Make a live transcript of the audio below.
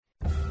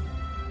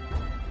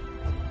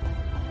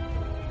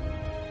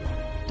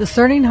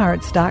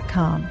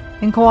DiscerningHearts.com,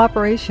 in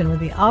cooperation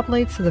with the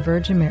Oblates of the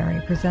Virgin Mary,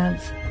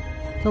 presents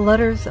The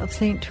Letters of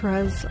St.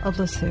 Therese of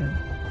Lisieux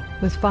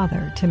with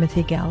Father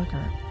Timothy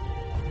Gallagher.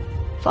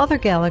 Father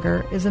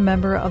Gallagher is a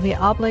member of the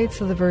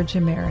Oblates of the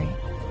Virgin Mary,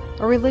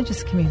 a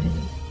religious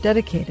community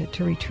dedicated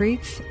to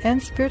retreats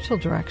and spiritual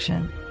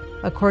direction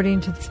according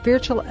to the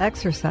spiritual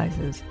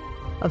exercises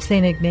of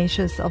St.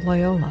 Ignatius of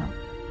Loyola.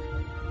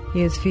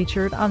 He is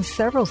featured on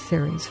several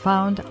series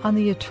found on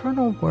the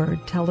Eternal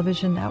Word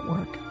television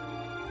network.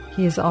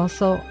 He is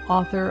also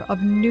author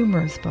of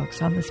numerous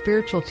books on the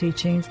spiritual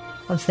teachings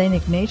of St.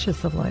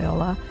 Ignatius of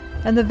Loyola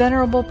and the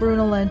Venerable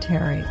Bruno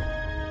Lanteri,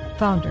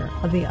 founder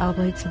of the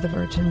Oblates of the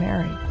Virgin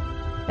Mary,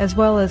 as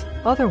well as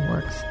other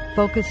works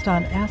focused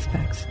on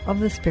aspects of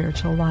the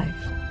spiritual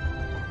life.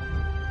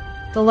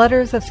 The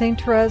Letters of St.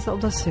 Therese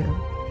of Lisieux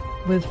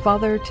with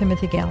Father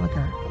Timothy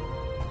Gallagher.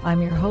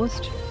 I'm your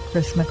host,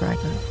 Chris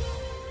McGregor.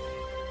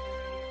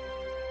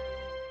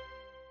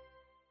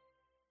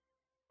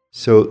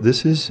 So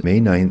this is May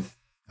 9th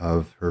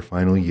of her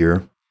final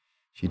year.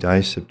 She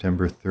dies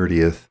September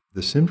 30th.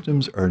 The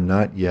symptoms are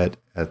not yet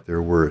at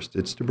their worst.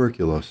 It's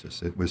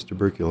tuberculosis. It was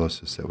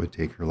tuberculosis that would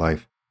take her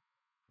life.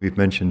 We've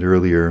mentioned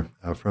earlier,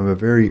 from a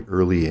very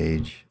early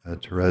age,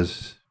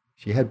 Therese,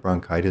 she had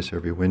bronchitis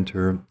every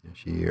winter.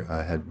 She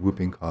had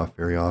whooping cough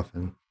very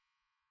often.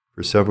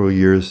 For several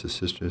years, the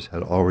sisters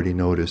had already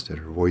noticed that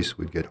her voice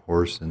would get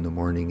hoarse in the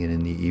morning and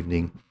in the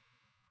evening.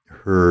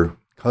 Her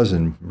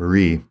cousin,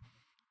 Marie,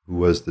 who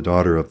was the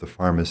daughter of the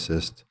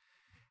pharmacist,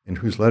 and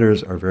whose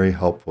letters are very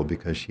helpful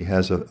because she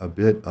has a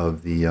bit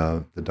of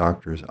the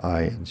doctor's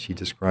eye, and she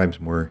describes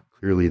more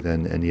clearly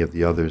than any of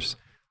the others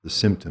the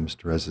symptoms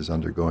Therese is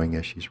undergoing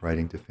as she's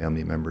writing to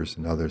family members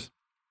and others.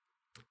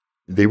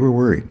 They were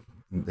worried.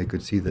 They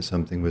could see that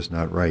something was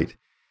not right.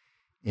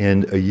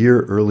 And a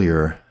year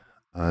earlier,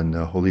 on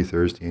Holy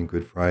Thursday and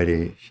Good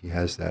Friday, she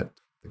has the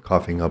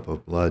coughing up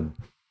of blood,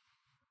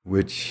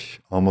 which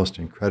almost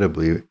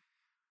incredibly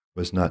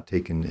was not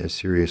taken as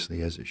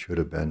seriously as it should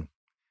have been.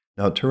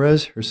 Now,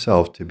 Therese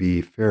herself, to be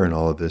fair in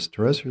all of this,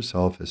 Therese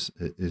herself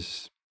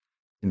is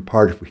in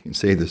part, if we can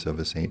say this of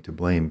a saint, to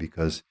blame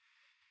because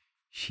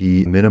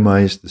she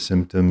minimized the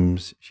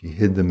symptoms. She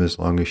hid them as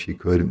long as she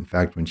could. In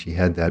fact, when she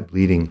had that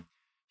bleeding,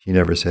 she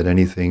never said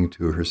anything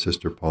to her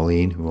sister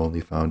Pauline, who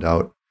only found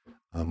out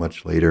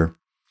much later,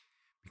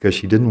 because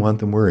she didn't want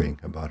them worrying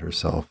about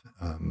herself.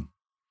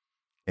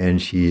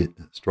 And she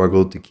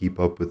struggled to keep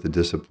up with the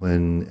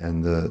discipline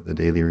and the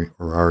daily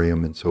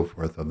horarium and so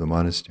forth of the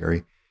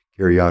monastery,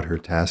 carry out her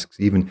tasks.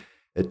 Even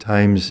at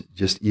times,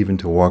 just even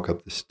to walk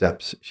up the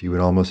steps, she would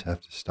almost have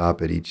to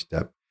stop at each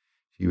step.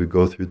 She would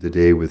go through the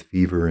day with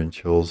fever and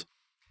chills.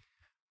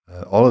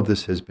 All of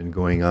this has been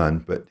going on,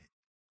 but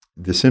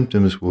the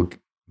symptoms will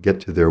get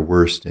to their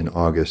worst in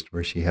August,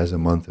 where she has a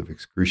month of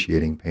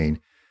excruciating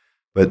pain.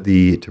 But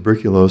the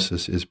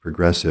tuberculosis is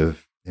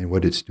progressive, and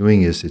what it's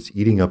doing is it's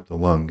eating up the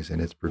lungs,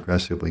 and it's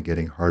progressively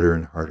getting harder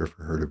and harder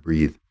for her to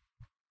breathe.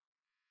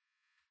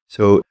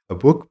 So a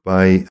book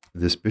by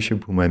this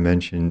bishop whom I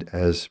mentioned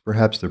as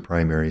perhaps the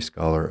primary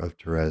scholar of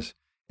Therese,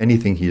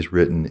 anything he's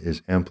written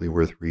is amply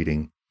worth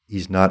reading.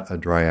 He's not a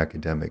dry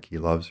academic. He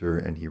loves her,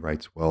 and he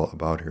writes well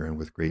about her and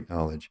with great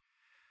knowledge.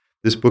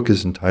 This book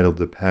is entitled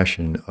The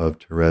Passion of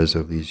Therese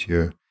of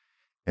Lisieux,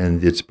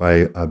 and it's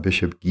by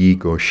Bishop Guy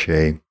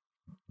Gaucher,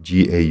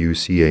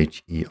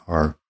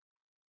 Gaucher.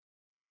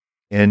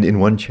 And in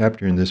one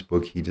chapter in this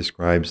book, he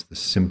describes the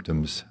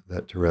symptoms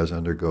that Therese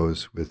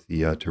undergoes with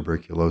the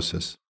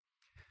tuberculosis.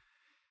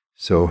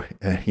 So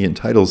he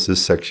entitles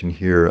this section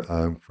here,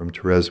 from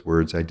Therese's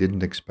words, "I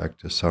didn't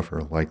expect to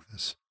suffer like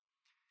this."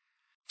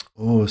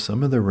 Oh,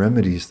 some of the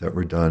remedies that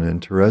were done,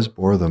 and Therese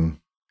bore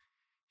them.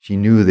 She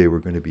knew they were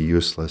going to be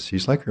useless.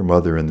 She's like her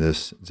mother in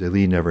this.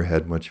 Zélie never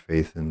had much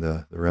faith in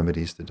the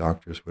remedies the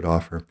doctors would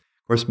offer.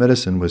 Of course,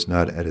 medicine was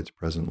not at its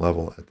present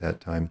level at that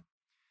time.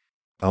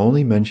 I'll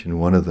only mention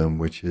one of them,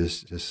 which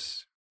is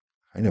just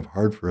kind of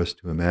hard for us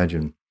to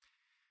imagine.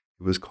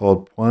 It was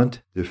called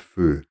point de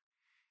feu,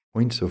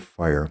 points of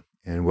fire.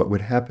 And what would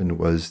happen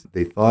was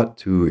they thought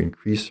to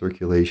increase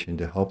circulation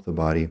to help the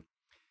body,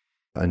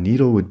 a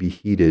needle would be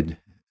heated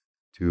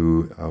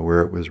to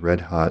where it was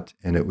red hot,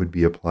 and it would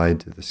be applied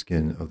to the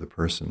skin of the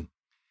person.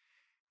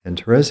 And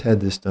Therese had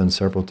this done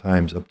several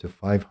times, up to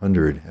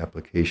 500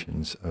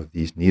 applications of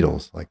these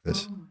needles like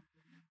this.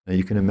 Now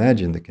you can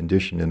imagine the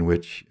condition in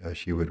which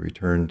she would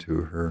return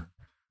to her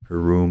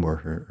room or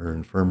her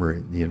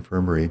infirmary, the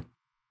infirmary.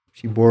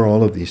 She bore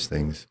all of these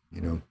things,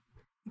 It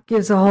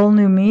gives a whole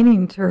new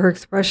meaning to her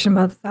expression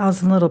about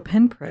 1,000 little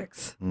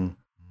pinpricks. Mm.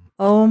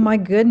 Oh my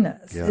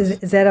goodness.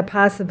 Yes. Is that a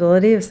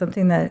possibility of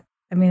something that,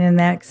 in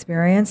that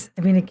experience?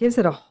 It gives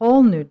it a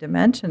whole new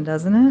dimension,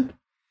 doesn't it?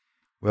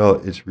 Well,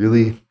 it's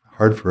really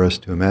hard for us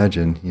to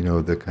imagine,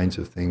 the kinds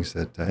of things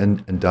that,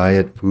 and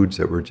diet, foods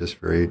that were just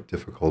very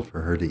difficult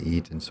for her to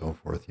eat and so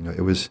forth.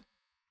 It was,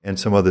 and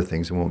some other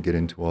things, I won't get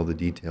into all the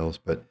details,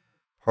 but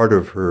part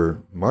of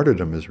her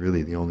martyrdom is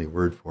really the only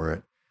word for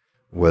it,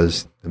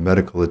 was the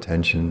medical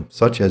attention,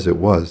 such as it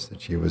was, that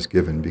she was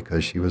given,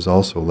 because she was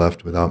also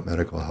left without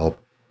medical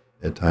help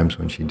at times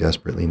when she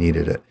desperately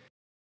needed it.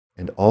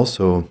 And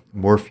also,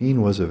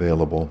 morphine was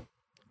available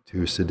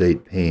to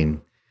sedate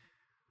pain,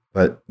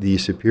 but the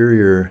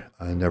superior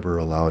never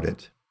allowed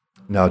it.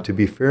 Now, to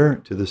be fair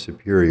to the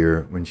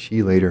superior, when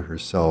she later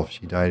herself,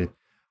 she died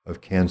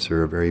of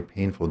cancer, a very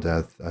painful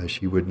death,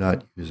 she would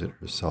not use it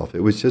herself.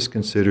 It was just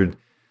considered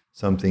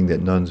something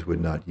that nuns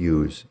would not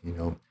use,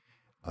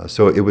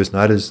 So it was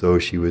not as though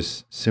she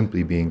was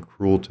simply being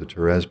cruel to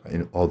Therese,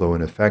 although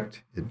in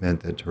effect it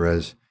meant that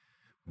Therese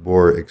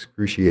bore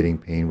excruciating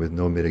pain with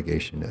no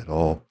mitigation at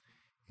all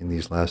in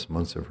these last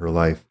months of her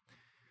life.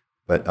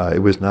 But it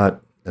was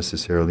not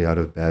necessarily out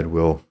of bad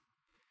will.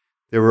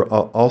 There were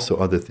also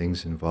other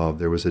things involved.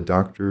 There was a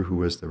doctor who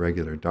was the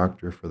regular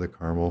doctor for the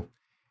Carmel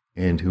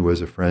and who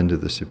was a friend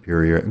of the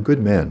superior, a good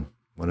man.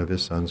 One of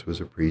his sons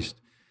was a priest.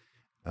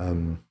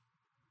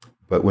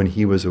 But when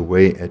he was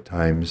away at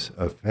times,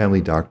 a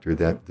family doctor,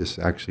 that this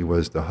actually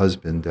was the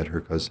husband that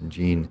her cousin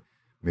Jean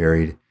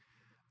married,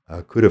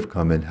 could have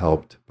come and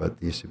helped, but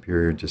the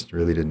superior just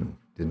really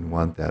didn't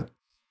want that.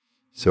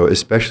 So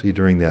especially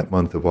during that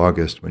month of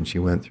August, when she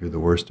went through the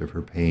worst of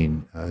her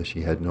pain,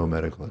 she had no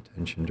medical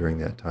attention during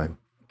that time.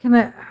 Can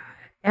I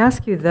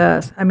ask you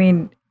this? I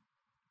mean,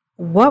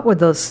 what were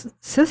those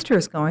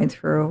sisters going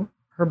through,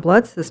 her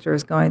blood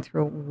sisters going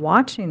through,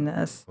 watching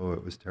this? Oh,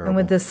 it was terrible. And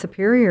with this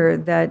superior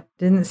that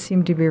didn't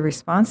seem to be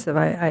responsive.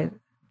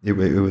 It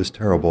was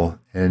terrible.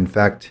 And in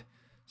fact,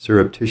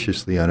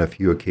 surreptitiously on a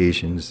few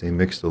occasions, they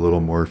mixed a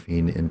little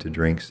morphine into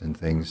drinks and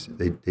things.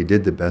 They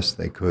did the best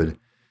they could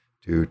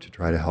to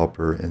try to help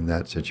her in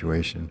that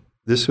situation.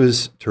 This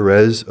was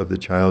Therese of the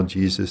Child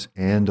Jesus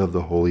and of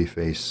the Holy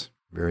Face,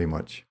 very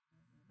much.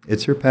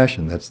 It's her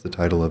passion. That's the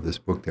title of this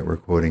book that we're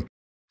quoting.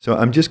 So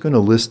I'm just going to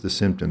list the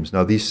symptoms.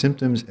 Now, these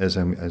symptoms, as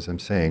I'm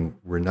saying,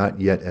 were not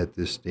yet at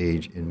this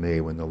stage in May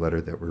when the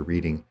letter that we're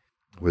reading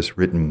was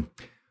written.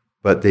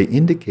 But they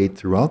indicate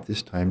throughout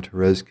this time,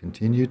 Therese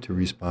continued to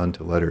respond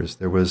to letters.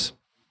 There was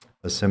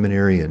a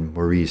seminarian,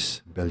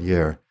 Maurice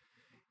Bellier,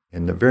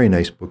 and a very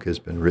nice book has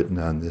been written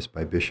on this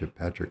by Bishop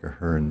Patrick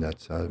Ahern.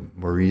 That's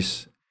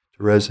Therese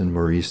and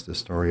Maurice, The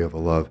Story of a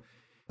Love.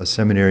 A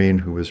seminarian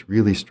who was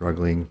really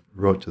struggling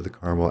wrote to the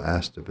Carmel,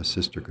 asked if a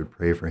sister could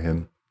pray for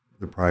him.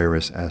 The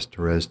prioress asked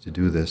Therese to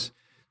do this.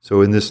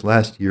 So in this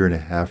last year and a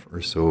half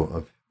or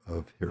so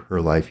of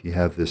her life, you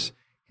have this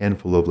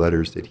handful of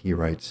letters that he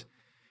writes,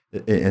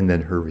 and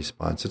then her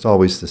response. It's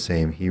always the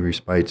same. He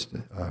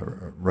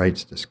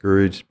writes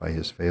discouraged by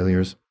his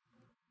failures.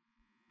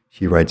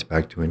 She writes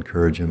back to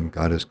encourage him,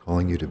 God is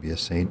calling you to be a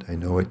saint. I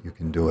know it. You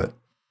can do it.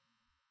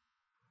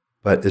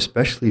 But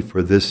especially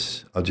for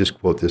this, I'll just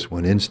quote this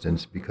one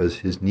instance because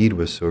his need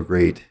was so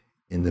great.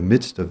 In the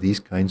midst of these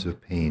kinds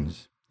of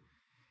pains,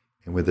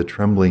 and with a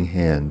trembling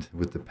hand,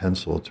 with the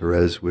pencil,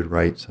 Therese would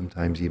write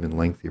sometimes even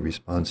lengthy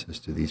responses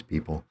to these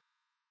people.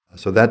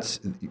 So that's,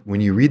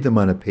 when you read them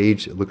on a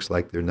page, it looks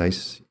like they're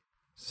nice,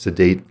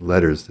 sedate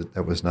letters.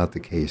 That was not the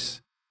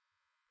case.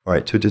 All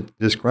right, to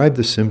describe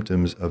the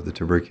symptoms of the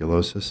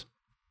tuberculosis,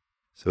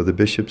 so the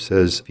bishop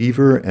says,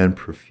 fever and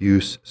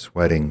profuse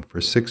sweating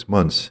for 6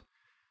 months.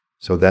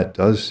 So that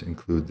does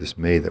include this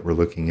May that we're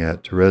looking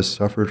at. Therese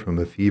suffered from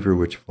a fever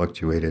which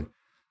fluctuated.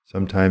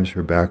 Sometimes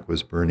her back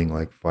was burning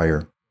like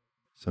fire.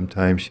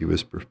 Sometimes she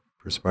was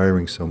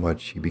perspiring so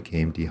much she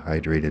became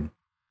dehydrated.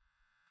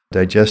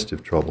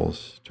 Digestive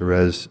troubles.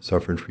 Therese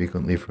suffered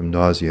frequently from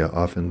nausea,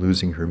 often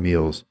losing her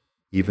meals,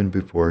 even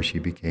before she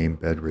became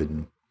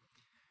bedridden.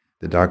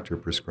 The doctor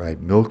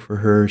prescribed milk for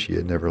her. She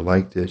had never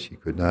liked it. She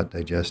could not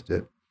digest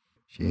it.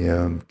 She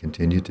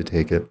continued to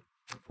take it,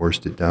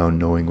 forced it down,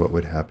 knowing what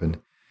would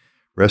happen.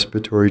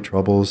 Respiratory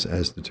troubles.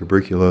 As the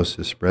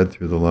tuberculosis spread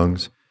through the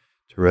lungs,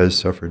 Therese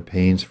suffered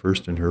pains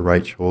first in her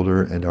right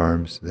shoulder and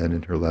arms, then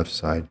in her left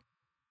side.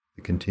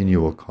 The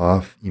continual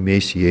cough,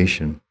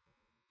 emaciation.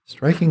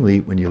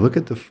 Strikingly, when you look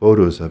at the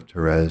photos of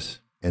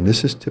Therese, and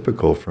this is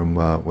typical from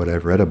what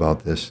I've read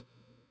about this,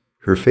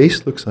 her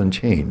face looks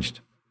unchanged.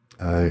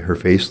 Her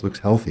face looks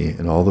healthy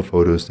in all the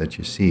photos that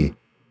you see.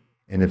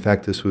 And in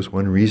fact, this was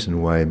one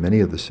reason why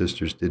many of the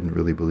sisters didn't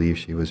really believe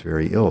she was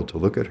very ill. To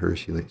look at her,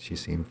 she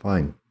seemed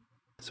fine.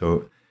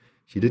 So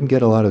she didn't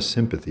get a lot of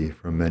sympathy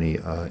from many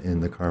in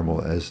the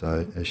Carmel as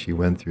she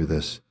went through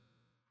this.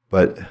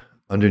 But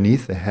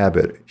underneath the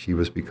habit, she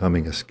was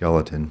becoming a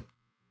skeleton.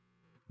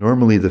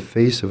 Normally, the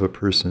face of a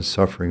person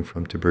suffering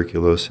from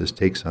tuberculosis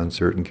takes on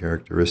certain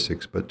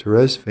characteristics, but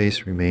Therese's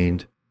face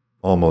remained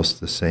almost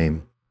the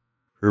same.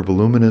 Her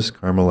voluminous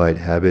Carmelite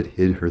habit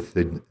hid her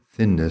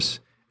thinness,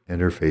 and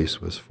her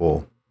face was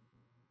full.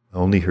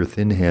 Only her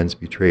thin hands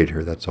betrayed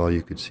her, that's all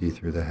you could see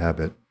through the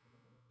habit,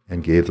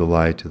 and gave the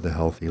lie to the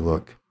healthy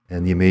look.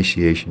 And the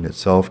emaciation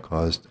itself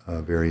caused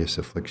various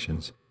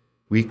afflictions: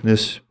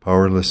 weakness,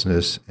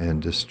 powerlessness,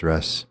 and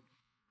distress.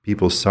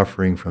 People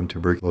suffering from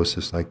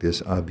tuberculosis like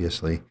this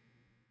obviously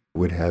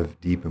would have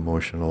deep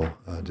emotional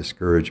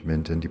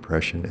discouragement and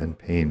depression and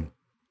pain.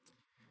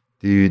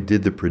 Did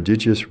the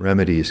prodigious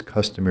remedies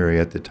customary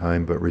at the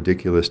time but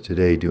ridiculous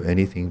today do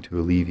anything to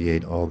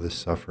alleviate all this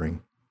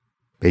suffering?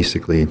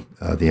 Basically,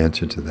 the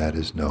answer to that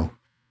is no.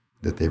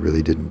 that they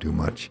really didn't do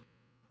much.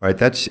 All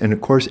right, and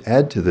of course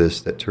add to this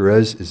that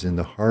Therese is in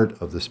the heart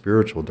of the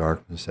spiritual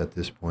darkness at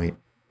this point,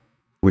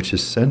 which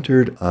is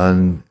centered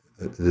on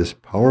this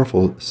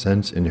powerful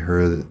sense in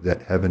her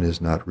that heaven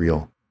is not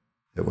real,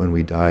 that when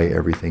we die,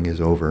 everything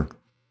is over.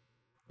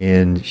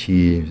 And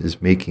she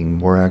is making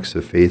more acts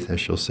of faith,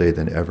 as she'll say,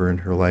 than ever in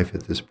her life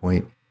at this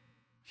point.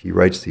 She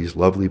writes these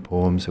lovely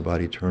poems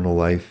about eternal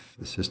life.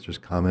 The sisters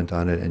comment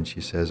on it, and she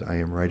says, I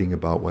am writing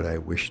about what I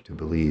wish to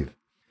believe.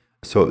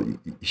 So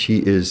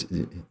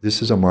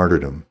this is a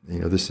martyrdom.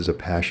 This is a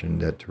passion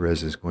that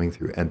Therese is going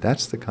through. And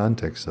that's the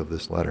context of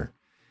this letter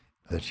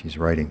that she's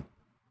writing.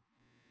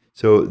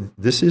 So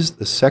this is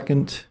the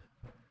second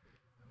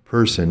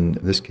person,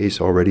 in this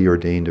case already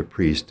ordained a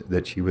priest,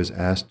 that she was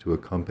asked to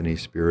accompany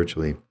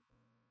spiritually.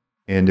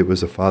 And it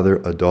was a Father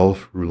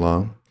Adolphe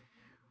Rouland,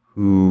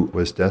 who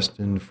was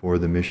destined for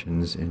the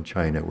missions in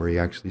China, where he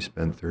actually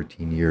spent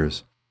 13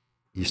 years.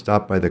 He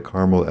stopped by the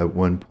Carmel at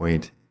one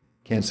point.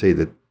 Can't say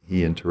that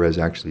he and Therese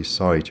actually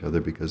saw each other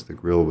because the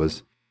grill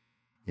was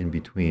in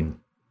between,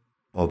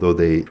 although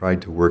they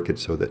tried to work it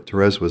so that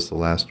Therese was the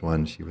last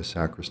one. She was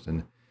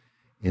sacristan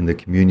in the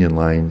communion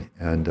line,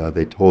 and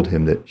they told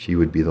him that she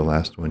would be the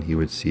last one he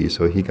would see,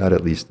 so he got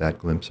at least that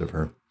glimpse of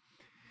her.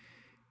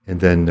 And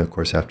then, of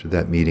course, after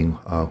that meeting,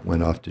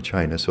 went off to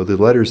China. So the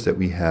letters that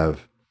we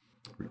have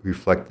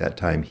reflect that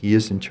time. He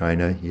is in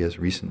China. He has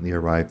recently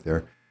arrived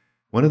there.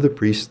 One of the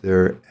priests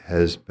there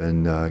has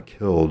been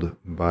killed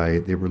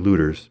they were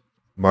looters.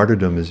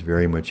 Martyrdom is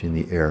very much in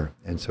the air,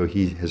 and so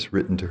he has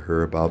written to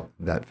her about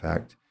that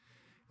fact.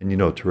 And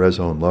Therese's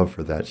own love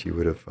for that, she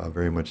would have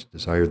very much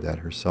desired that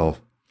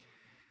herself.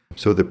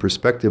 So the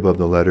perspective of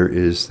the letter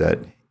is that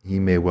he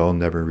may well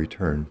never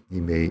return. He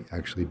may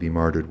actually be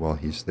martyred while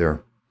he's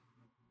there.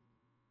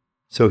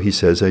 So he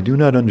says, I do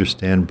not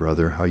understand,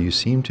 brother, how you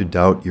seem to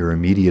doubt your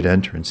immediate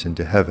entrance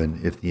into heaven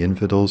if the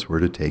infidels were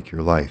to take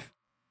your life.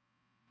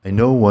 I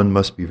know one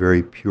must be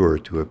very pure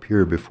to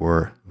appear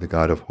before the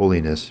God of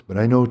holiness, but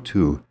I know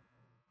too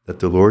that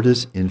the Lord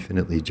is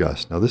infinitely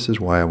just. Now this is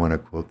why I want to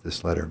quote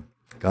this letter.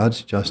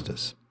 God's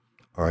justice.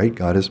 All right,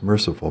 God is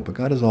merciful, but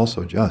God is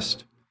also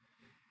just.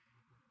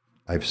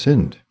 I've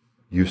sinned.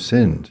 You've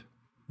sinned.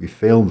 We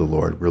failed the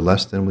Lord. We're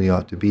less than we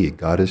ought to be.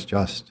 God is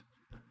just.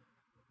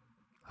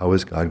 How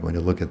is God going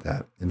to look at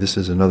that? And this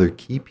is another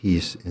key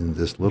piece in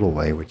this little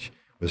way, which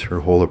was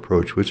her whole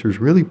approach, which was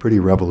really pretty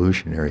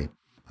revolutionary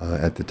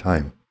at the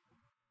time.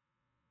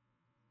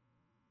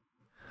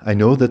 I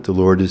know that the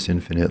Lord is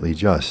infinitely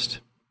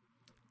just,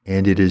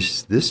 and it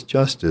is this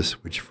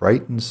justice which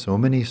frightens so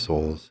many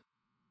souls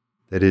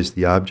that is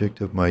the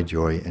object of my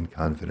joy and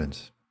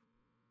confidence.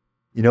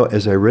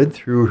 As I read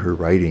through her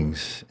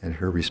writings and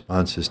her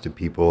responses to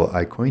people,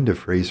 I coined a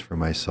phrase for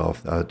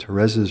myself,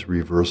 Therese's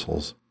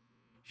reversals.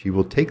 She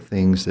will take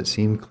things that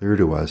seem clear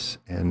to us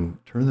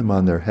and turn them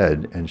on their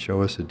head and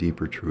show us a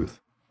deeper truth.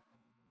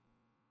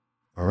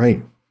 All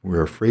right,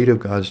 we're afraid of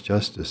God's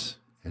justice.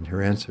 And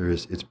her answer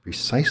is, it's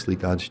precisely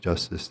God's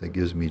justice that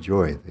gives me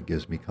joy, that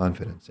gives me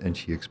confidence. And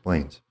she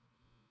explains.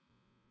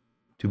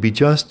 To be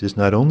just is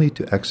not only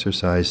to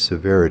exercise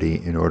severity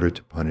in order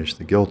to punish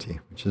the guilty,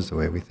 which is the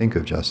way we think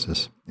of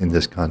justice in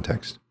this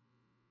context.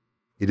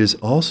 It is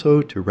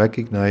also to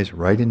recognize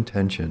right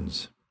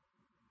intentions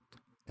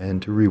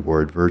and to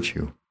reward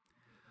virtue.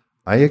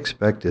 I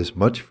expect as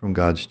much from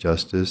God's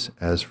justice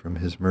as from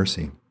his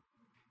mercy.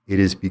 It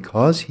is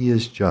because he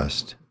is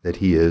just that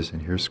he is,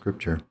 and here's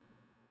scripture,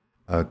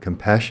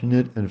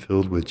 compassionate and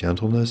filled with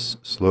gentleness,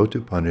 slow to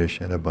punish,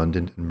 and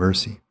abundant in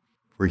mercy.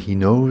 For he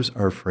knows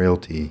our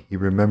frailty. He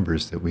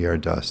remembers that we are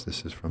dust.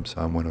 This is from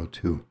Psalm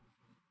 102.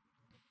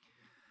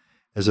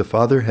 As a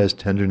father has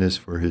tenderness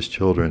for his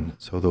children,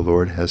 so the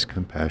Lord has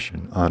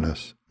compassion on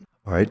us.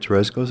 All right,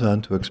 Therese goes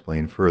on to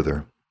explain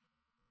further.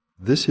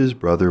 This is,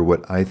 brother,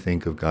 what I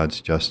think of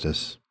God's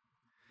justice.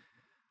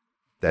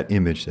 That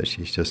image that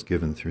she's just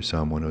given through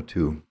Psalm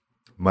 102.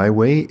 My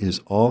way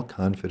is all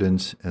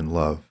confidence and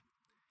love.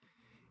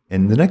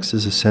 And the next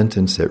is a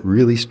sentence that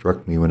really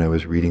struck me when I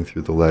was reading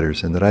through the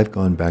letters and that I've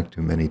gone back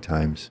to many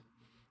times.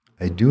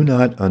 I do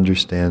not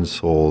understand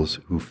souls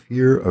who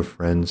fear a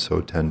friend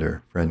so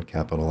tender, friend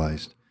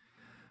capitalized.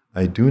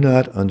 I do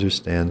not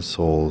understand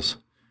souls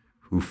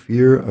who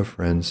fear a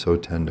friend so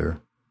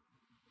tender.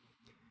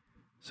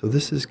 So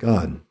this is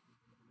God,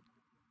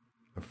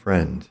 a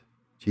friend,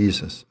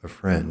 Jesus, a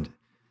friend,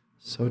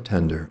 so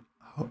tender.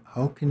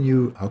 How can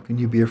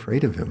you be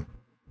afraid of him?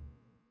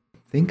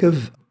 Think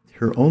of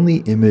her only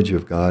image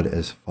of God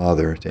as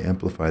Father, to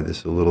amplify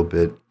this a little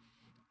bit,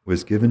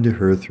 was given to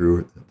her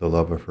through the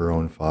love of her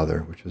own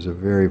Father, which was a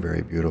very,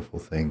 very beautiful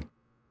thing.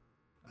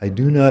 I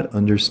do not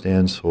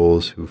understand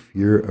souls who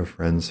fear a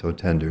friend so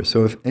tender.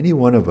 So if any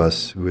one of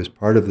us who is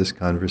part of this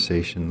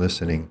conversation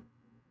listening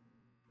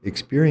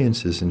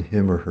experiences in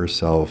him or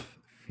herself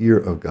fear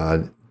of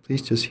God,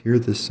 please just hear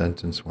this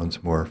sentence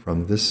once more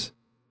from this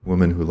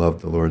woman who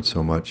loved the Lord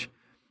so much.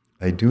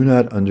 I do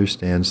not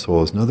understand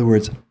souls. In other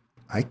words,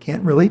 I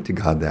can't relate to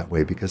God that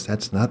way because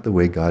that's not the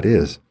way God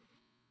is.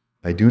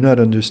 I do not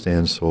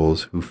understand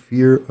souls who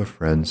fear a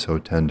friend so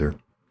tender.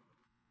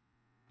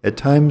 At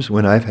times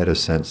when I've had a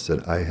sense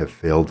that I have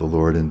failed the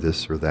Lord in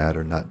this or that,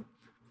 or not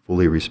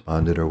fully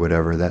responded or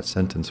whatever, that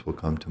sentence will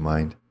come to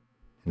mind,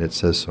 and it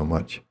says so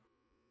much.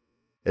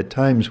 At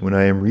times when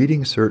I am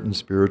reading certain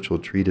spiritual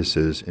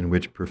treatises in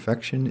which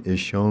perfection is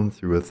shown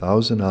through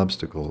 1,000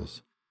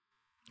 obstacles.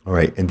 All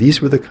right, and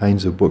these were the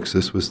kinds of books,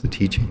 this was the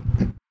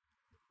teaching.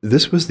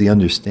 This was the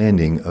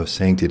understanding of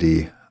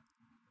sanctity,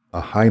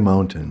 a high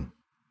mountain,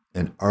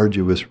 an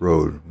arduous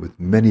road with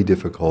many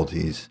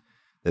difficulties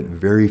that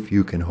very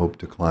few can hope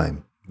to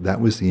climb.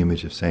 That was the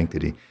image of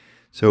sanctity.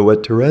 So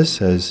what Therese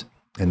says,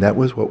 and that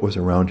was what was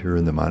around her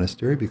in the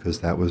monastery,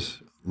 because that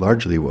was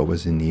largely what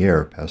was in the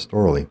air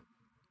pastorally.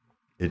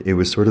 It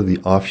was sort of the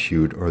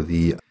offshoot or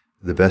the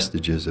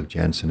vestiges of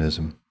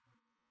Jansenism.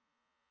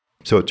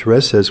 So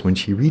Therese says when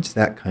she reads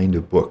that kind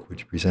of book,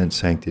 which presents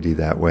sanctity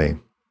that way,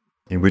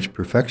 in which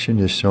perfection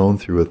is shown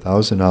through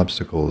 1,000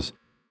 obstacles,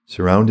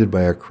 surrounded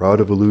by a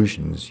crowd of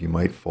illusions, you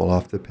might fall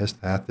off the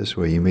path this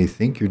way. You may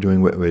think you're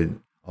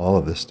doing all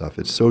of this stuff.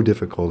 It's so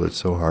difficult. It's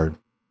so hard.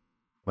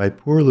 My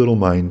poor little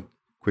mind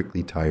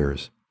quickly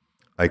tires.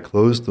 I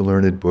close the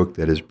learned book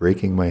that is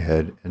breaking my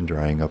head and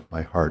drying up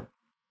my heart.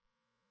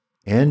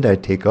 And I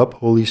take up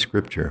Holy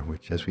Scripture,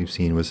 which, as we've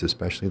seen, was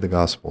especially the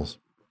Gospels.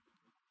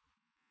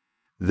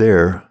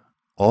 There,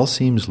 all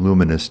seems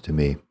luminous to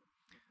me.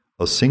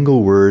 A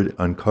single word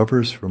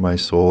uncovers for my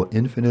soul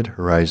infinite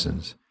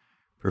horizons.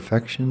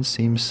 Perfection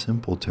seems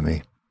simple to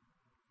me.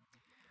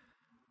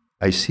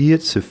 I see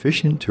it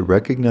sufficient to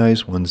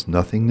recognize one's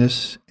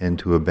nothingness and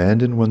to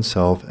abandon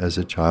oneself as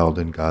a child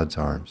in God's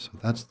arms. So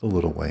that's the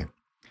little way.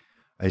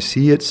 I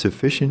see it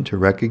sufficient to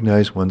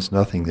recognize one's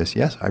nothingness.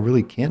 Yes, I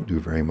really can't do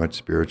very much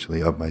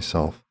spiritually of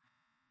myself.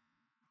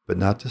 But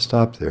not to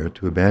stop there,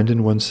 to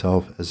abandon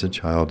oneself as a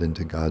child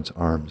into God's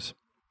arms.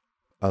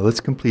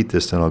 Let's complete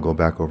this, and I'll go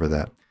back over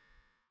that.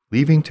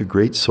 Leaving to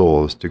great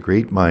souls, to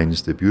great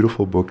minds, the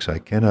beautiful books I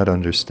cannot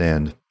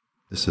understand.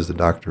 This is the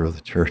doctor of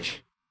the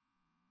church.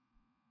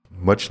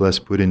 Much less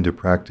put into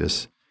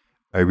practice.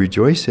 I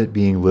rejoice at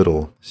being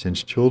little,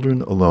 since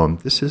children alone.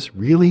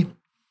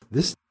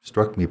 This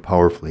struck me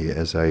powerfully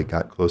as I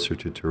got closer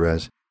to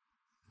Therese.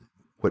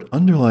 What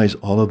underlies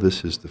all of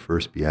this is the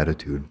first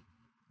beatitude.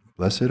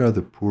 Blessed are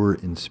the poor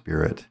in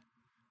spirit,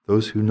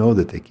 those who know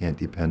that they can't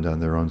depend on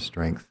their own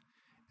strength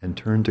and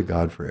turn to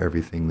God for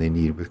everything they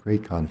need with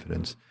great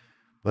confidence.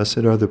 Blessed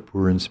are the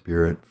poor in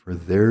spirit, for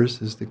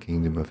theirs is the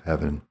kingdom of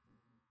heaven.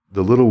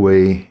 The little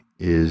way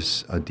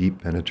is a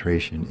deep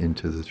penetration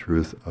into the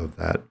truth of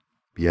that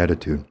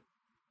beatitude.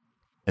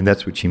 And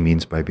that's what she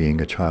means by being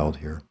a child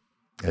here.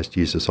 As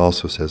Jesus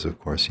also says, of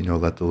course,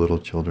 let the little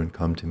children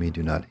come to me,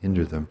 do not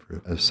hinder them,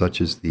 for as such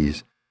as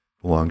these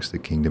belongs the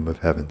kingdom of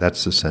heaven.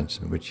 That's the sense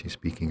in which she's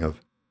speaking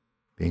of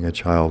being a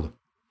child.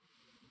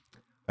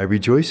 I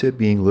rejoice at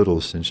being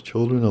little, since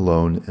children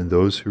alone and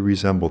those who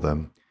resemble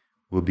them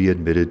will be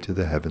admitted to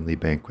the heavenly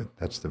banquet.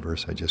 That's the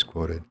verse I just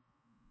quoted.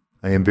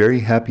 I am very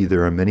happy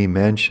there are many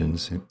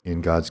mansions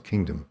in God's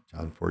kingdom,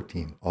 John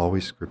 14,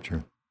 always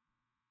Scripture.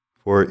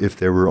 For if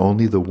there were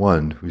only the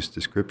one whose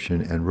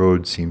description and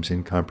road seems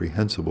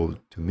incomprehensible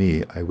to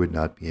me, I would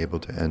not be able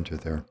to enter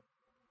there.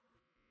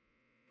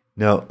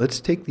 Now, let's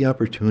take the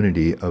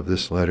opportunity of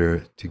this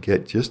letter to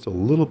get just a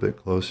little bit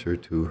closer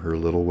to her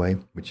little way,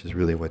 which is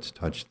really what's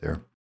touched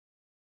there.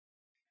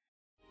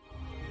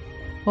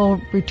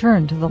 We'll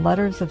return to the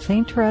letters of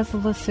St. Therese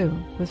of Lisieux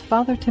with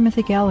Father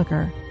Timothy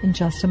Gallagher in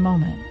just a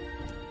moment.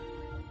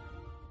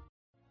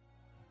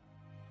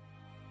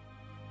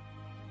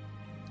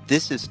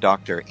 This is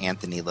Dr.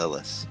 Anthony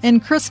Lillis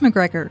and Chris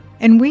McGregor,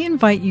 and we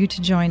invite you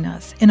to join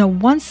us in a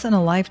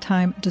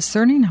once-in-a-lifetime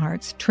Discerning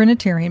Hearts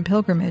Trinitarian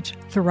pilgrimage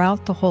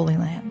throughout the Holy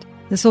Land.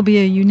 This will be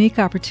a unique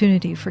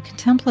opportunity for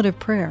contemplative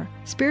prayer,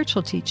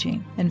 spiritual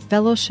teaching, and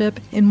fellowship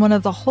in one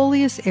of the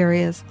holiest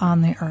areas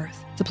on the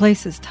earth, the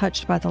places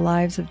touched by the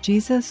lives of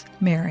Jesus,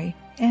 Mary,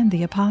 and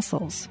the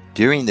apostles.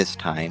 During this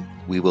time,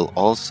 we will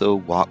also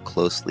walk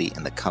closely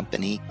in the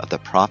company of the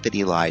prophet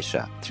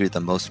Elijah through the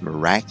most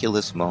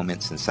miraculous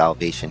moments in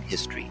salvation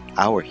history,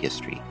 our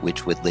history,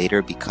 which would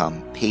later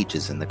become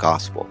pages in the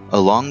Gospel.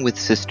 Along with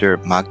Sister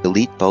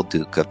Magdalene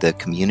Balduc of the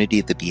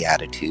Community of the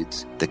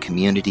Beatitudes, the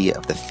community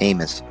of the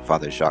famous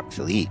Father Jacques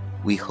Philippe,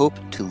 we hope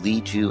to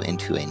lead you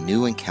into a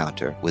new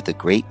encounter with the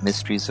great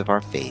mysteries of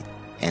our faith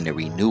and a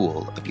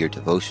renewal of your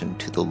devotion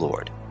to the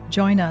Lord.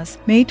 Join us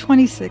May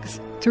 26th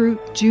through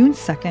June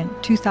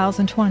 2nd,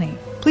 2020.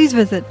 Please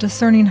visit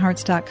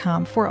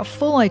discerninghearts.com for a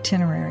full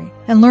itinerary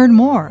and learn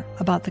more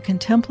about the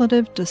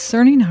contemplative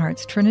Discerning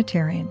Hearts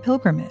Trinitarian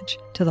pilgrimage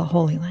to the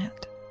Holy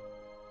Land.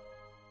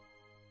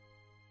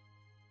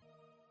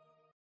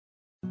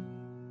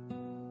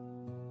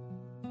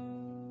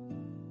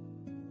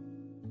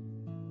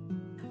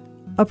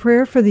 A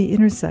prayer for the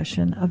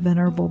intercession of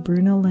Venerable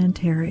Bruno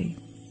Lanteri.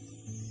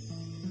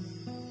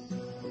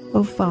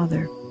 O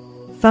Father,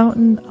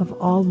 fountain of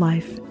all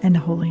life and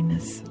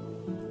holiness,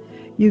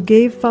 you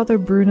gave Father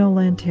Bruno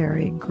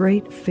Lanteri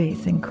great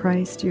faith in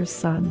Christ your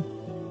Son,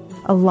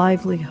 a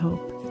lively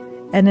hope,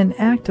 and an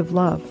act of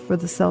love for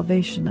the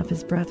salvation of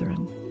his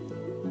brethren.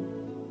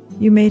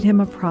 You made him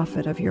a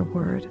prophet of your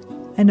word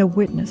and a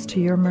witness to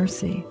your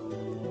mercy.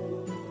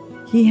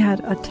 He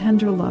had a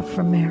tender love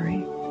for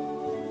Mary,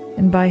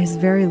 and by his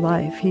very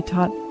life he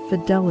taught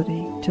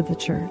fidelity to the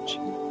Church.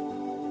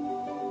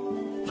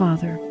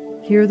 Father,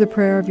 hear the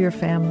prayer of your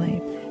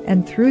family,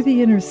 and through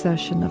the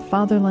intercession of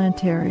Father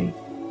Lanteri,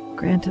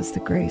 grant us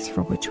the grace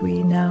for which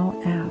we now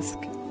ask.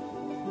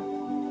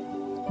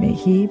 May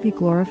he be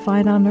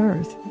glorified on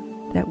earth,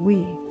 that we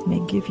may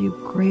give you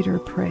greater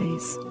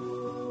praise.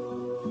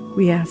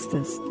 We ask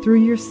this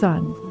through your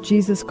Son,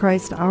 Jesus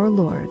Christ our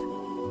Lord.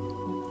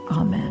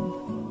 Amen.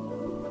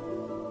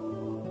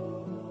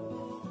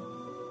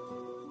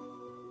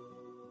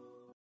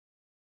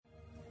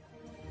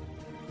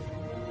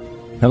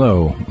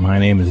 Hello, my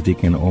name is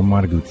Deacon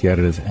Omar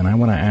Gutierrez, and I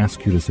want to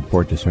ask you to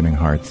support Discerning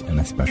Hearts in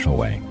a special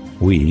way.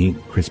 We,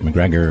 Chris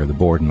McGregor, the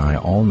board, and I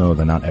all know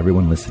that not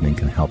everyone listening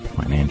can help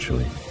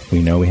financially.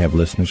 We know we have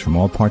listeners from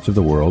all parts of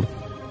the world,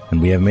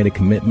 and we have made a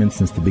commitment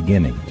since the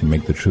beginning to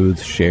make the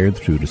truths shared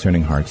through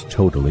Discerning Hearts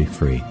totally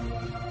free.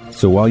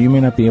 So while you may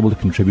not be able to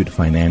contribute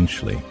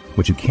financially,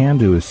 what you can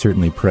do is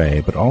certainly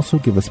pray, but also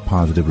give us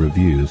positive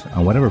reviews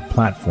on whatever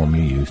platform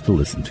you use to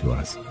listen to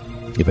us.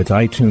 If it's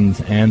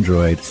iTunes,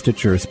 Android,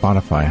 Stitcher,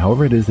 Spotify,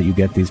 however it is that you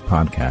get these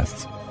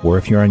podcasts, or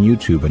if you're on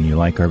YouTube and you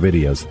like our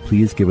videos,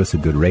 please give us a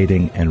good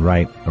rating and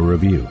write a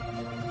review.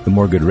 The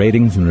more good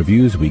ratings and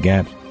reviews we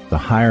get, the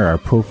higher our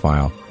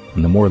profile,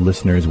 and the more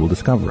listeners will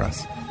discover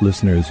us,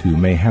 listeners who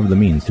may have the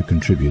means to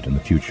contribute in the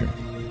future.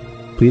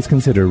 Please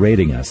consider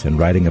rating us and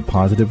writing a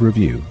positive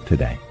review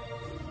today.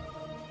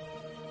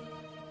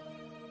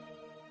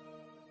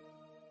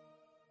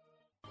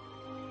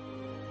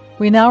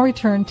 We now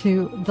return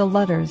to the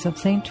letters of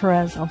St.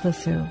 Therese of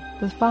Lisieux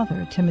with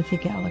Father Timothy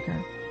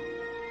Gallagher.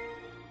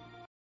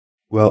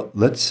 Well,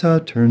 let's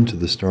turn to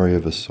the story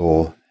of a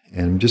soul,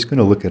 and I'm just going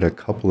to look at a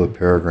couple of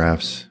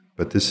paragraphs,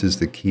 but this is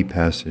the key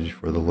passage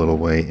for the little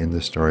way in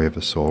the story of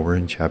a soul. We're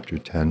in chapter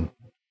 10.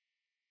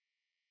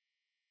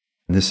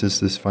 And this is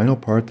this final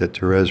part that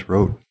Therese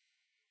wrote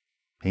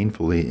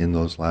painfully in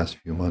those last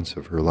few months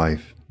of her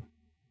life.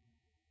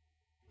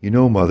 You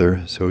know,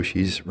 Mother, so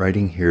she's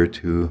writing here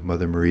to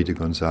Mother Marie de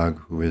Gonzague,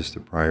 who is the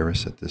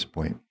prioress at this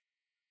point.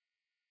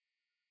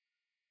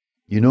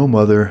 You know,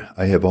 Mother,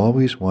 I have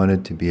always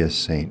wanted to be a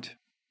saint.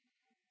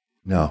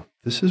 Now,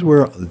 this is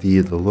where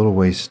the little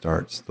way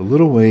starts. The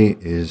little way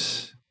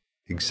is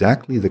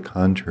exactly the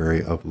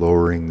contrary of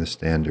lowering the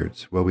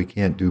standards. Well, we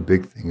can't do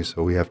big things,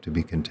 so we have to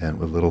be content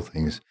with little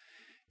things.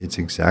 It's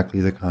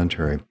exactly the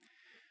contrary.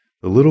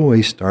 The little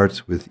way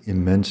starts with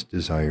immense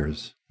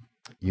desires.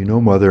 You know,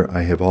 Mother,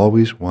 I have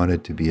always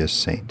wanted to be a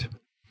saint.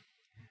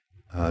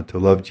 To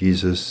love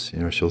Jesus,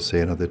 she'll say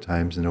it other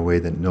times in a way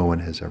that no one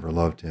has ever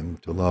loved him.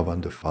 To love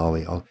unto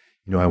folly.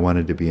 I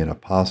wanted to be an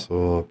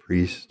apostle, a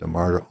priest, a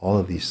martyr, all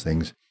of these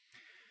things.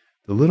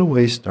 The little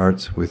way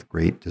starts with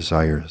great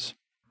desires.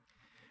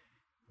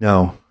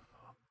 Now,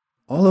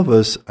 all of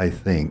us, I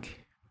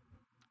think,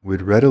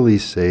 would readily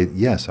say,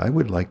 yes, I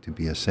would like to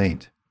be a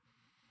saint.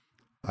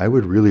 I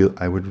would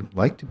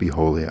like to be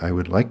holy. I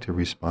would like to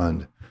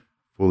respond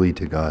fully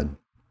to God.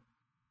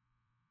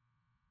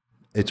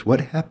 It's what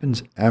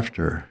happens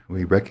after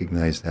we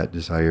recognize that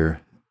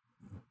desire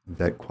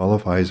that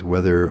qualifies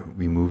whether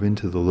we move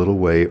into the little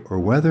way or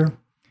whether,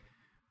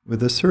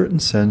 with a certain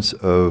sense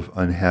of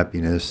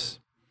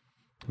unhappiness,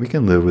 we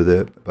can live with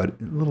it, but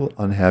a little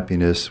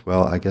unhappiness,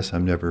 well, I guess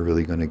I'm never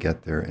really going to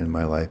get there in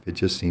my life. It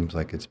just seems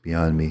like it's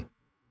beyond me.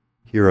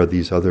 Here are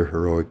these other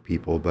heroic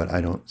people, but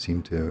I don't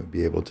seem to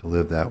be able to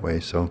live that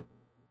way. So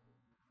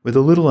with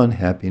a little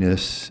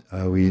unhappiness,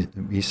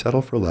 we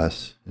settle for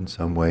less in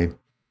some way.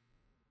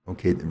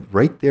 Okay,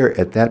 right there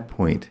at that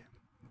point,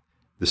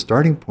 the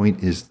starting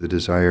point is the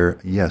desire,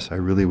 yes, I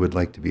really would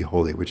like to be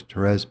holy, which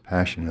Therese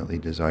passionately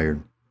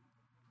desired.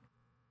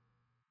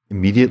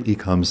 Immediately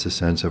comes the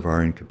sense of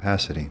our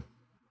incapacity.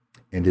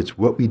 And it's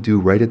what we do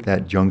right at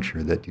that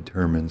juncture that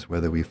determines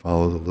whether we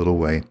follow the little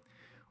way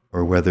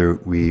or whether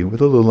we,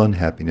 with a little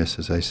unhappiness,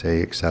 as I say,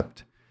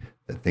 accept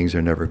that things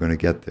are never going to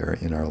get there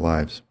in our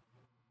lives.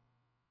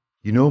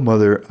 You know,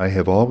 Mother, I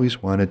have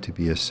always wanted to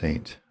be a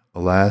saint.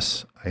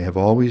 Alas, I have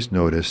always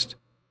noticed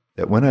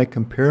that when I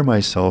compare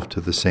myself to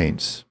the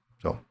saints,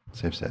 so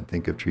as I've said,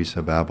 think of Therese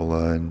of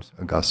Avila and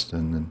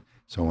Augustine and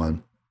so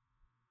on.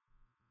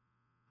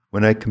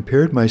 When I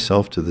compared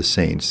myself to the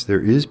saints,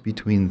 there is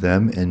between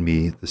them and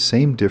me the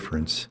same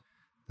difference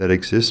that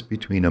exists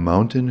between a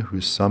mountain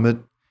whose summit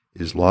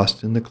is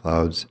lost in the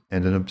clouds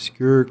and an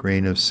obscure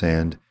grain of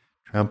sand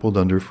trampled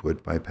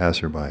underfoot by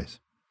passerbys.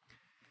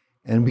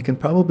 And we can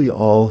probably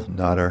all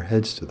nod our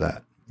heads to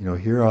that.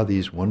 Here are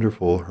these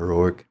wonderful,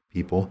 heroic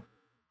people,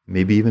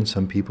 maybe even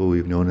some people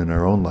we've known in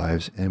our own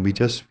lives, and we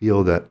just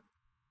feel that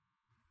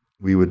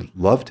we would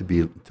love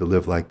to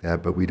live like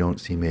that, but we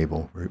don't seem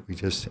able. We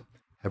just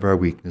have our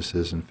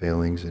weaknesses and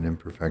failings and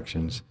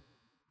imperfections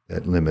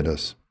that limit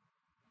us.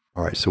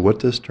 All right, so what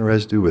does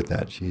Therese do with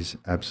that? She's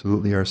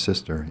absolutely our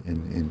sister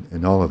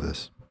in all of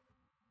this.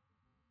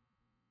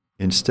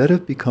 Instead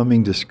of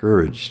becoming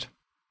discouraged,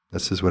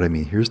 this is what I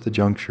mean. Here's the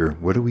juncture.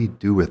 What do we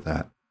do with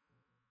that?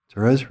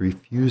 Therese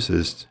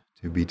refuses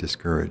to be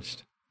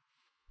discouraged.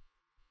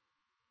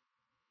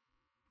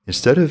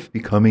 Instead of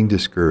becoming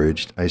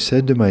discouraged, I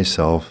said to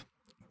myself,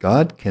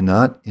 God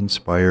cannot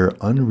inspire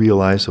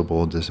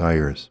unrealizable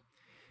desires.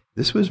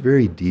 This was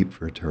very deep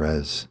for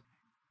Therese.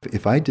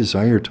 If I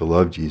desire to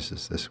love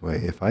Jesus this way,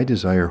 if I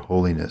desire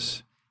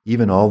holiness,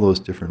 even all those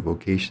different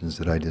vocations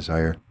that I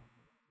desire,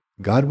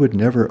 God would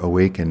never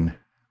awaken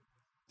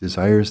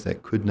desires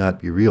that could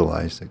not be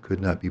realized, that could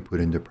not be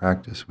put into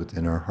practice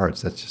within our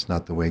hearts. That's just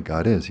not the way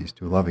God is. He's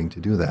too loving to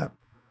do that.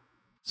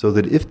 So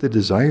that if the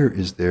desire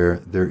is there,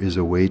 there is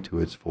a way to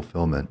its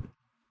fulfillment.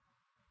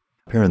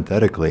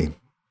 Parenthetically,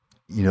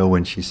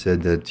 when she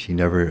said that she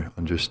never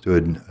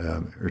understood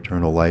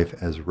eternal life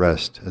as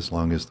rest, as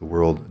long as the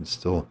world is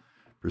still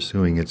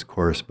pursuing its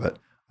course, but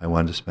I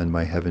wanted to spend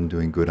my heaven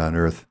doing good on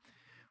earth.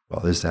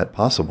 Well, is that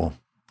possible?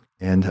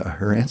 And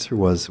her answer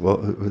was,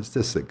 well, it was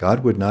this, that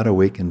God would not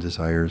awaken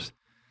desires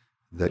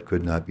that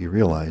could not be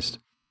realized.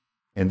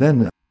 And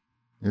then,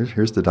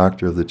 here's the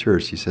doctor of the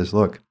church. He says,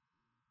 look,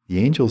 the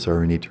angels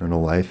are in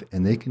eternal life,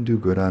 and they can do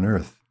good on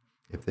earth.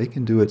 If they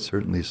can do it,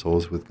 certainly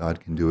souls with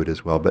God can do it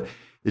as well. But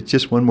it's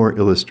just one more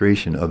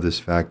illustration of this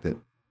fact that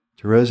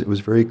Therese, it was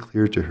very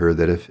clear to her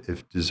that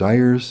if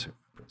desires,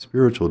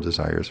 spiritual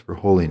desires for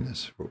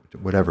holiness, for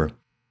whatever,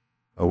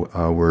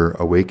 were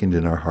awakened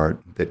in our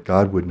heart, that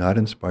God would not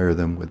inspire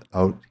them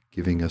without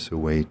giving us a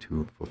way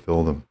to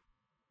fulfill them.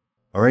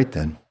 All right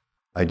then,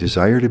 I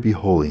desire to be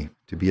holy,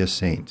 to be a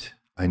saint.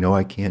 I know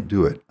I can't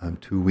do it. I'm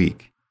too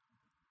weak.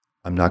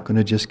 I'm not going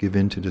to just give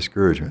in to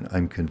discouragement.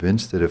 I'm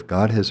convinced that if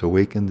God has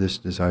awakened this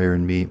desire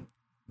in me,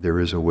 there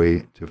is a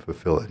way to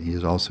fulfill it. He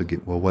is also,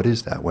 what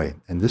is that way?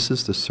 And this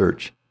is the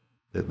search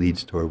that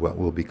leads toward what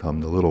will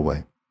become the little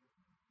way.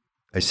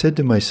 I said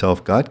to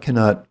myself, God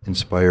cannot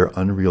inspire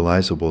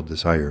unrealizable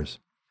desires.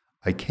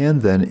 I can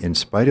then, in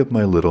spite of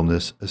my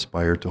littleness,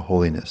 aspire to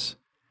holiness.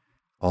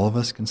 All of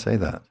us can say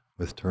that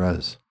with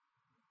Therese.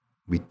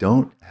 We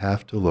don't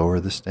have to lower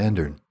the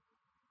standard.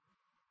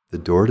 The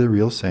door to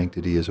real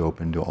sanctity is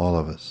open to all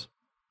of us.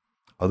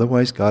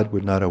 Otherwise, God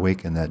would not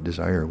awaken that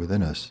desire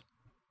within us.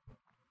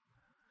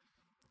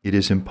 It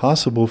is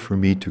impossible for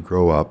me to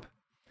grow up,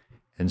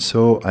 and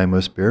so I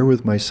must bear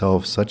with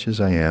myself such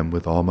as I am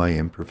with all my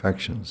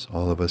imperfections.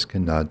 All of us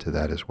can nod to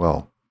that as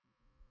well.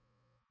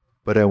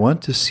 But I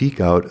want to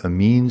seek out a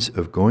means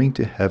of going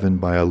to heaven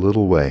by a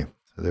little way.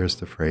 So there's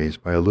the phrase,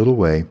 by a little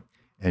way,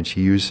 and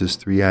she uses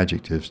 3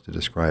 adjectives to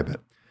describe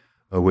it.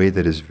 A way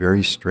that is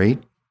very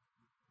straight,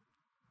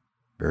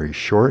 very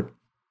short,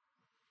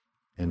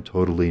 and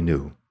totally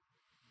new.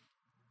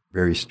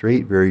 Very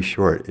straight, very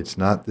short. It's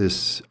not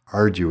this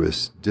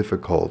arduous,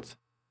 difficult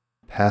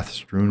path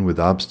strewn with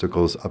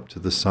obstacles up to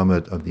the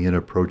summit of the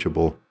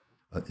inapproachable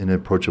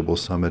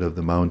summit of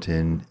the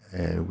mountain,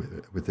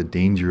 with the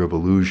danger of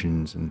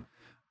illusions and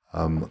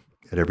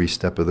at every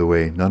step of the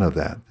way. None of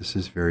that. This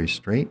is very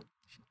straight.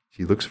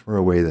 She looks for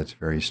a way that's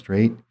very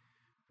straight,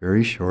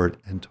 very short,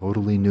 and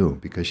totally new,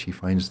 because she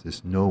finds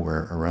this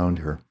nowhere around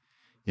her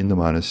in the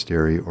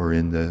monastery or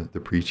in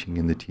the preaching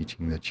and the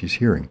teaching that she's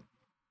hearing.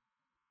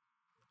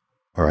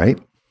 All right.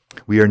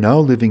 We are now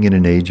living in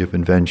an age of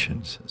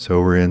inventions. So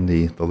we're in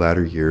the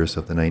latter years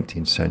of the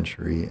 19th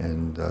century,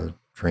 and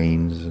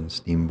trains and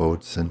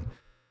steamboats and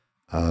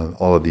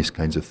all of these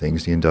kinds of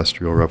things, the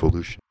Industrial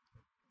Revolution.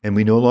 And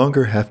we no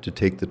longer have to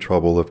take the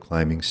trouble of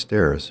climbing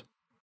stairs.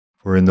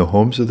 For in the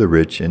homes of the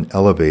rich, an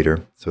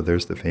elevator, so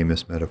there's the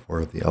famous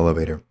metaphor of the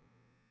elevator,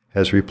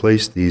 has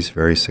replaced these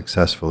very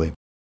successfully.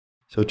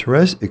 So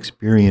Therese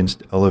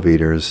experienced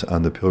elevators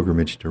on the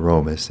pilgrimage to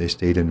Rome as they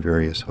stayed in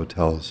various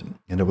hotels,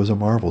 and it was a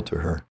marvel to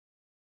her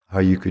how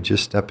you could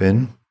just step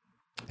in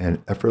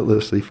and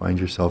effortlessly find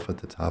yourself at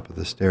the top of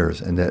the stairs,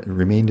 and that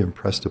remained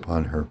impressed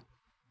upon her.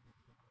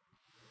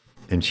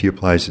 And she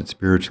applies it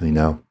spiritually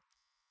now.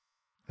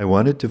 I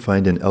wanted to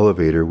find an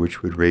elevator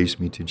which would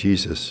raise me to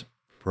Jesus,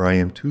 for I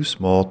am too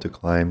small to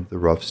climb the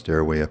rough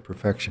stairway of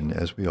perfection,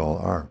 as we all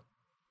are.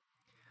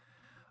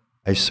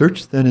 I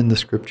searched then in the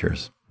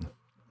scriptures.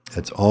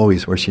 That's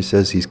always where she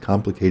says these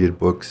complicated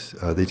books,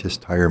 they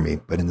just tire me.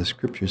 But in the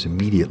scriptures,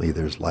 immediately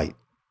there's light.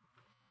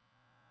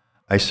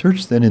 I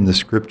searched then in the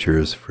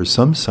scriptures for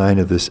some sign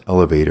of this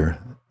elevator,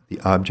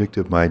 the object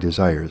of my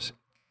desires.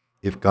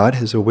 If God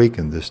has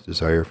awakened this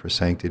desire for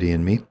sanctity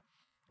in me,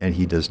 and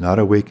he does not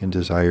awaken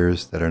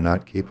desires that are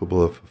not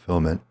capable of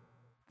fulfillment,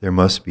 there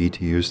must be,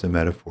 to use the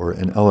metaphor,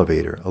 an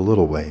elevator, a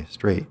little way,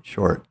 straight,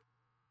 short,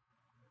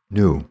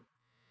 new.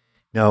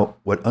 Now,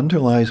 what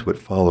underlies what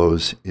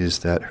follows is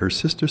that her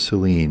sister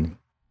Celine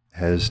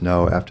has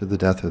now, after the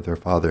death of their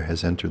father,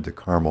 has entered the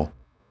Carmel.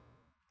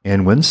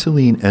 And when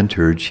Celine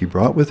entered, she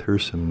brought with her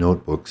some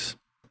notebooks,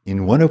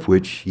 in one of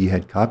which she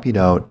had copied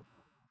out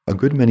a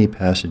good many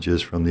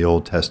passages from the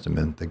Old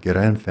Testament. The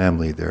Guérin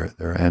family, their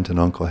aunt and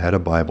uncle, had a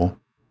Bible,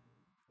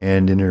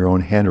 and in her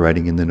own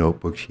handwriting in the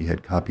notebook, she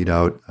had copied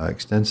out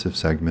extensive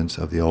segments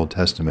of the Old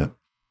Testament.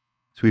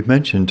 So we've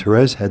mentioned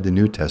Therese had the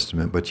New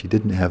Testament, but she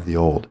didn't have the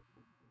Old.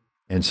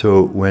 And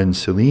so when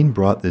Celine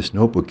brought this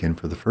notebook in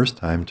for the first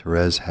time,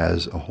 Therese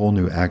has a whole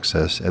new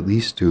access, at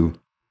least to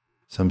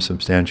some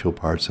substantial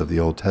parts of the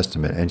Old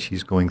Testament, and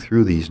she's going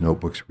through these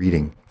notebooks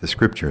reading the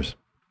scriptures.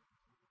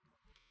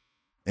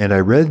 And I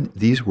read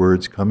these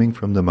words coming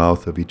from the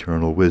mouth of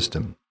eternal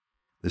wisdom.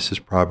 This is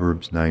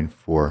Proverbs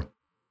 9:4.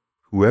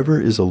 Whoever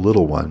is a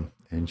little one,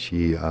 and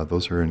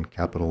those are in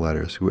capital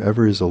letters,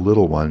 whoever is a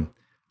little one,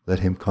 let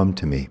him come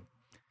to me.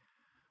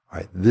 All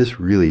right, this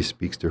really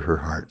speaks to her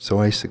heart. So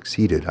I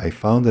succeeded. I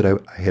found that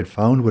I had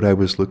found what I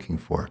was looking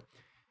for.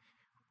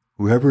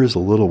 Whoever is a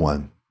little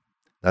one,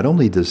 not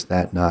only does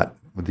that not,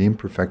 with the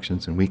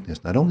imperfections and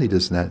weakness, not only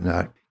does that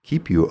not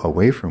keep you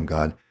away from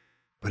God,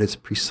 but it's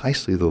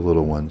precisely the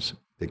little ones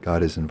that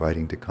God is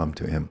inviting to come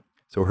to him.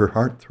 So her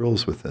heart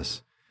thrills with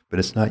this, but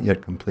it's not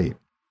yet complete.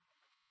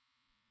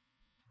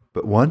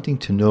 But wanting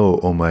to know,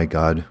 O my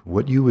God,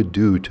 what you would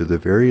do to the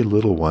very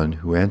little one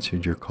who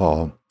answered your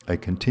call, I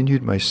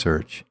continued my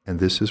search, and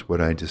this is what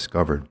I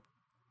discovered.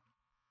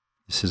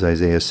 This is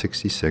Isaiah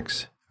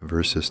 66,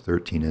 verses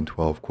 13 and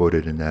 12,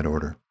 quoted in that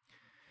order.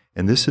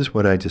 And this is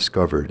what I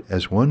discovered.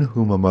 As one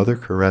whom a mother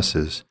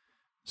caresses,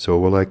 so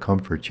will I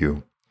comfort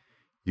you.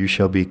 You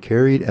shall be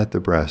carried at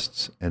the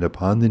breasts, and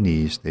upon the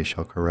knees they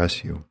shall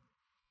caress you.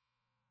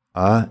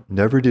 Ah,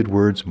 never did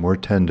words more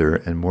tender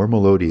and more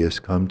melodious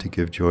come to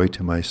give joy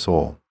to my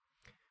soul,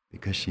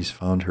 because she's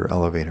found her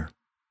elevator.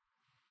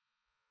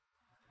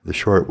 The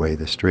short way,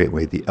 the straight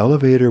way. The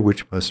elevator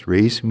which must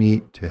raise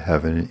me to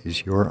heaven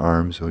is your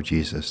arms, O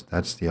Jesus.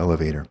 That's the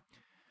elevator.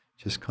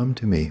 Just come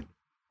to me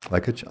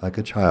like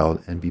a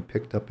child and be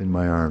picked up in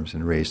my arms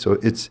and raised. So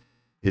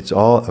it's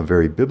all a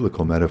very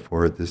biblical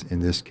metaphor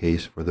in this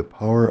case for the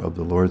power of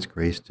the Lord's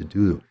grace to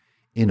do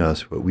in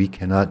us what we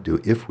cannot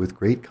do, if with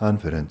great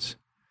confidence,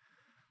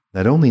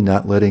 not only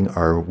not letting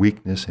our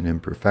weakness and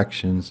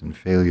imperfections and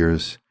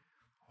failures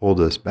hold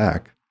us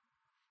back.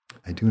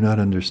 I do not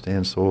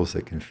understand souls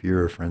that can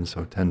fear a friend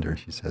so tender,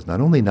 she says.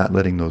 Not only not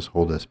letting those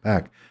hold us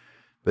back,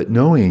 but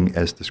knowing,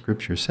 as the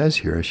scripture says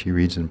here, as she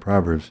reads in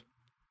Proverbs,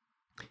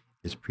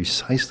 it's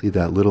precisely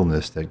that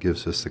littleness that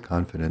gives us the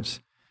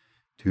confidence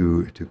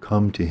to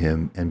come to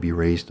him and be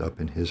raised up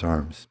in his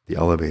arms, the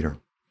elevator.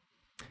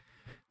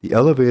 The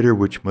elevator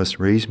which must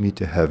raise me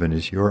to heaven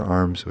is your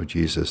arms, O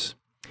Jesus.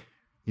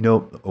 You know,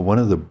 one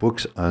of the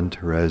books on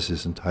Therese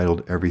is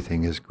entitled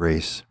Everything is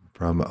Grace,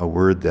 from a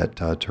word that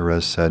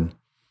Therese said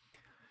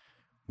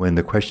when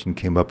the question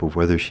came up of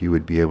whether she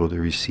would be able to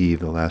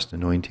receive the last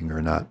anointing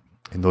or not.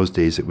 In those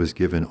days, it was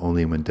given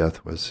only when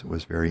death was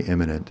very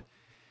imminent.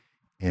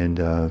 And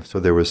so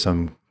there was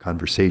some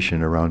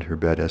conversation around her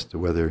bed as to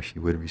whether she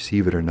would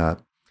receive it or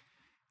not.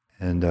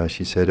 And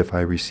she said, if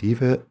I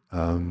receive it,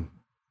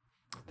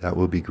 that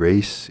will be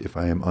grace. If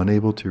I am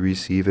unable to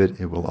receive it,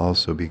 it will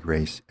also be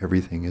grace.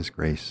 Everything is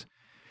grace.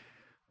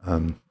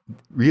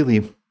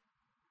 Really,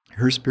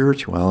 her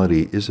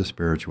spirituality is a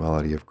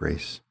spirituality of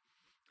grace.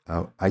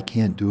 I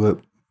can't do it,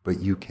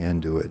 but you can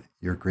do it.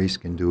 Your grace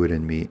can do it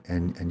in me,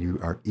 and you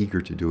are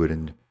eager to do it.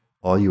 And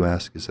all you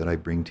ask is that I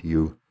bring to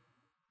you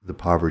the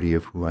poverty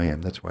of who I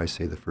am. That's why I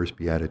say the first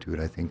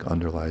beatitude, I think,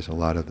 underlies a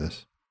lot of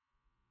this.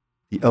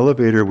 The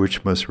elevator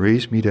which must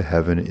raise me to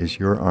heaven is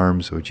your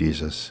arms, O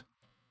Jesus.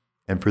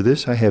 And for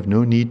this I have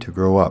no need to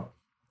grow up,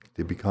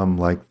 to become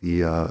like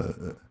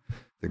the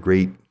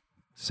great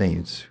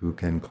saints who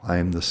can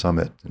climb the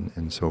summit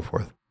and so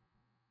forth.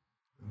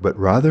 But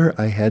rather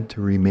I had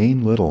to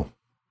remain little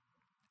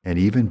and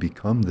even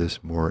become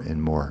this more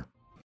and more.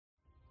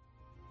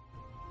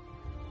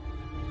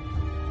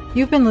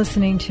 You've been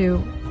listening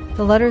to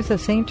The Letters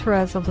of St.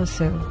 Therese of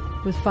Lisieux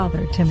with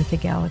Father Timothy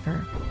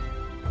Gallagher.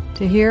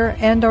 To hear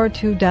and or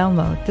to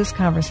download this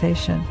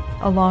conversation,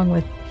 along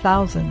with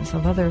thousands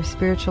of other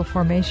spiritual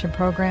formation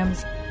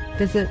programs,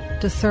 visit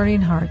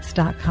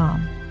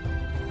discerninghearts.com.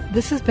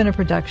 This has been a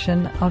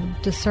production of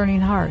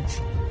Discerning Hearts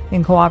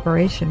in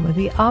cooperation with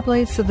the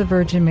Oblates of the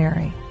Virgin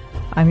Mary.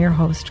 I'm your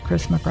host,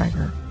 Chris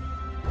McGregor.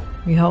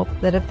 We hope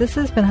that if this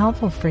has been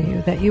helpful for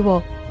you, that you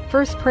will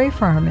first pray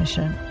for our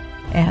mission,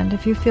 and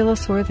if you feel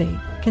us worthy,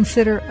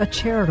 consider a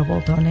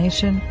charitable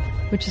donation,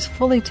 which is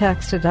fully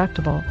tax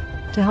deductible,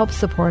 to help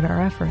support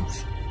our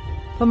efforts.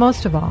 But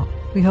most of all,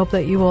 we hope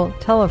that you will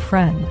tell a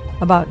friend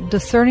about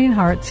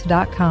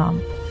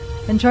discerninghearts.com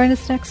and join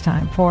us next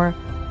time for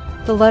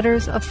The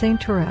Letters of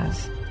St.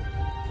 Therese.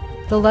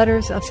 The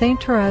Letters of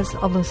St. Therese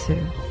of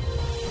Lisieux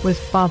with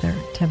Father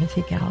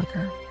Timothy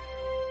Gallagher.